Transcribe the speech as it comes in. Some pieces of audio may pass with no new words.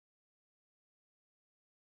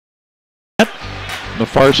the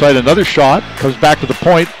far side, another shot. Comes back to the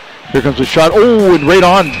point. Here comes a shot. Oh, and right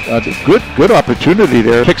on. Good opportunity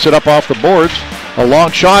there. Picks it up off the boards. A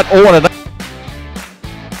long shot. Oh, and a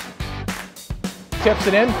tips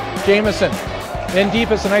it in. Jamieson. In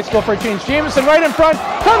deep as the Knights go for a change. Jamieson right in front.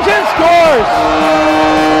 Comes in, scores!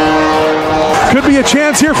 Could be a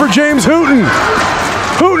chance here for James Hooten.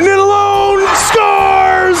 Hooten in alone.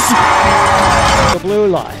 Scores! The blue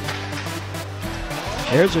line.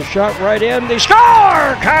 Here's a shot right in. They score!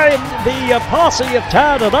 The Posse have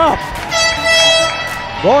tied it up.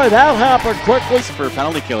 Boy, that happened quickly. For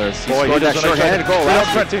penalty killers. He Boy, scored that short-handed goal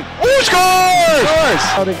last year. Oh,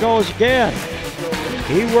 scores! Out it goes again.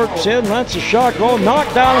 He works in, lets the shot go,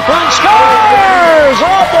 knocked down in front, scores!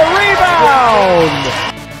 Off the rebound!